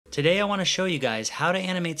Today I want to show you guys how to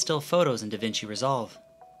animate still photos in Davinci Resolve.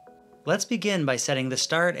 Let's begin by setting the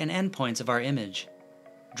start and end points of our image.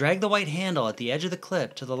 Drag the white handle at the edge of the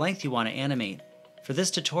clip to the length you want to animate. For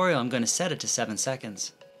this tutorial I'm going to set it to 7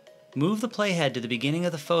 seconds. Move the playhead to the beginning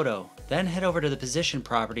of the photo, then head over to the position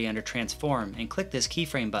property under Transform and click this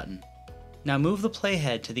keyframe button. Now move the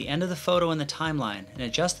playhead to the end of the photo in the timeline and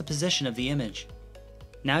adjust the position of the image.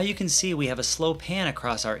 Now you can see we have a slow pan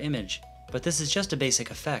across our image, but this is just a basic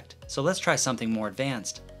effect, so let's try something more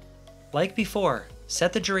advanced. Like before,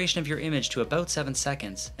 set the duration of your image to about 7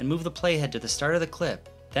 seconds and move the playhead to the start of the clip,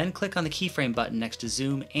 then click on the keyframe button next to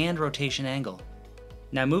Zoom and Rotation Angle.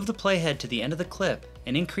 Now move the playhead to the end of the clip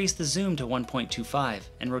and increase the zoom to 1.25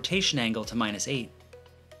 and rotation angle to -8.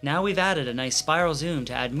 Now we've added a nice spiral zoom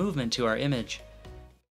to add movement to our image.